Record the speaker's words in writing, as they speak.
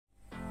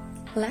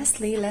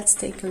Lastly, let's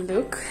take a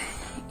look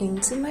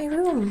into my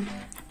room.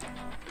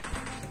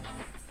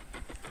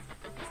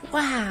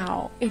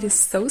 Wow, it is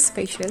so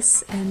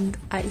spacious, and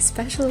I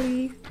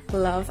especially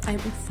I'm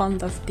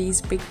fond of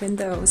these big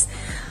windows.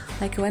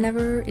 Like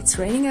whenever it's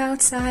raining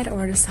outside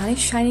or the sun is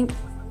shining,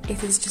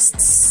 it is just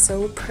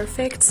so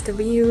perfect. The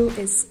view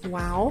is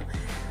wow.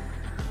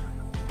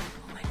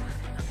 Oh my god,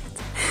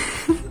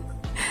 I love it.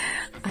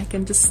 I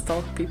can just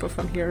stalk people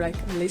from here, like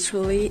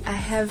literally. I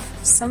have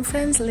some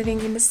friends living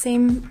in the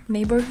same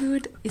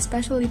neighborhood,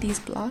 especially these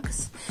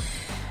blocks,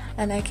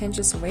 and I can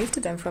just wave to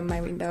them from my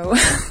window.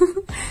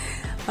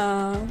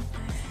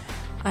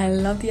 I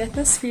love the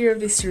atmosphere of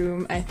this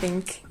room. I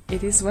think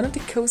it is one of the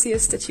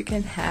coziest that you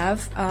can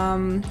have,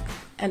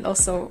 and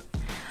also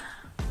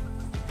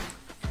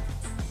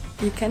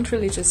you can't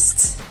really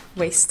just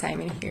waste time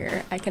in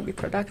here. I can be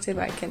productive,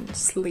 I can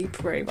sleep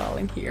very well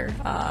in here,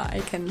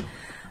 I can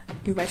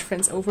invite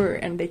friends over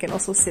and they can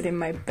also sit in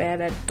my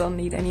bed. I don't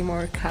need any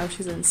more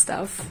couches and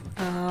stuff.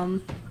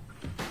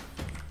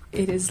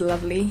 It is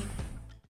lovely.